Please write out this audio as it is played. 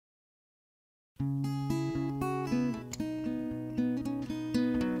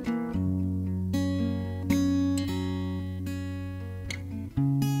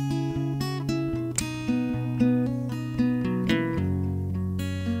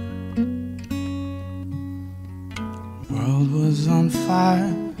was on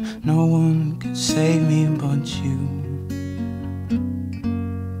fire, no one could save me but you.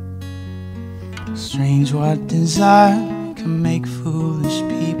 Strange what desire can make foolish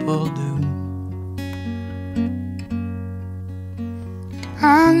people do.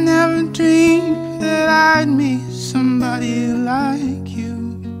 I never dreamed that I'd meet somebody like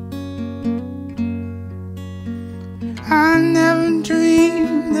you. I never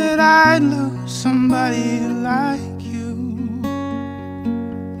dreamed that I'd lose somebody like you.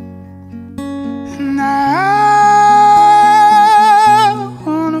 And I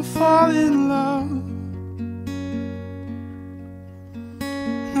wanna fall in love.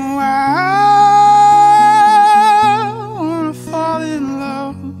 No, I wanna fall in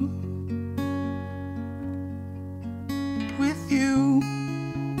love with you.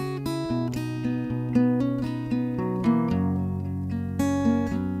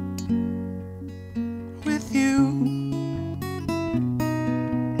 With you.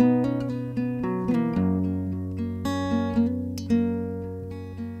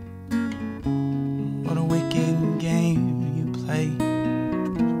 What a wicked game you play,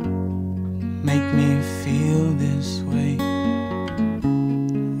 make me feel this way.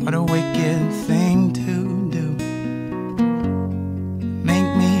 What a wicked thing to do, make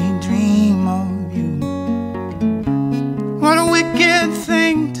me dream of you. What a wicked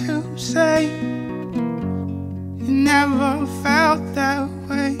thing to say, you never felt that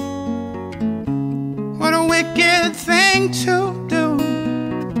way. What a wicked thing to do,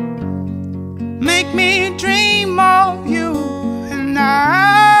 make me dream of you. And I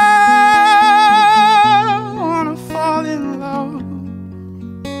wanna fall in love.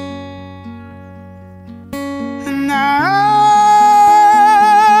 And I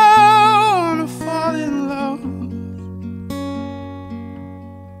wanna fall in love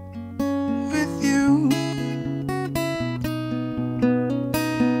with you.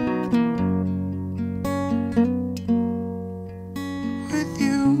 With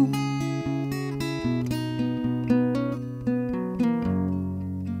you.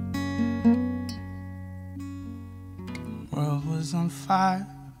 World was on fire,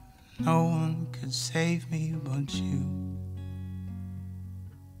 no one could save me but you.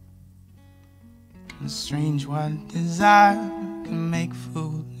 And strange what desire can make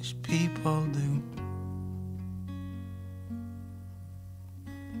foolish people do.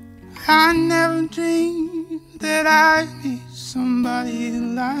 I never dreamed that I'd meet somebody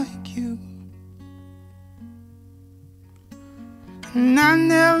like you. And I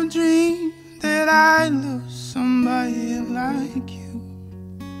never dreamed that I'd lose somebody like you.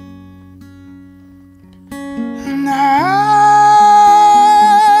 And I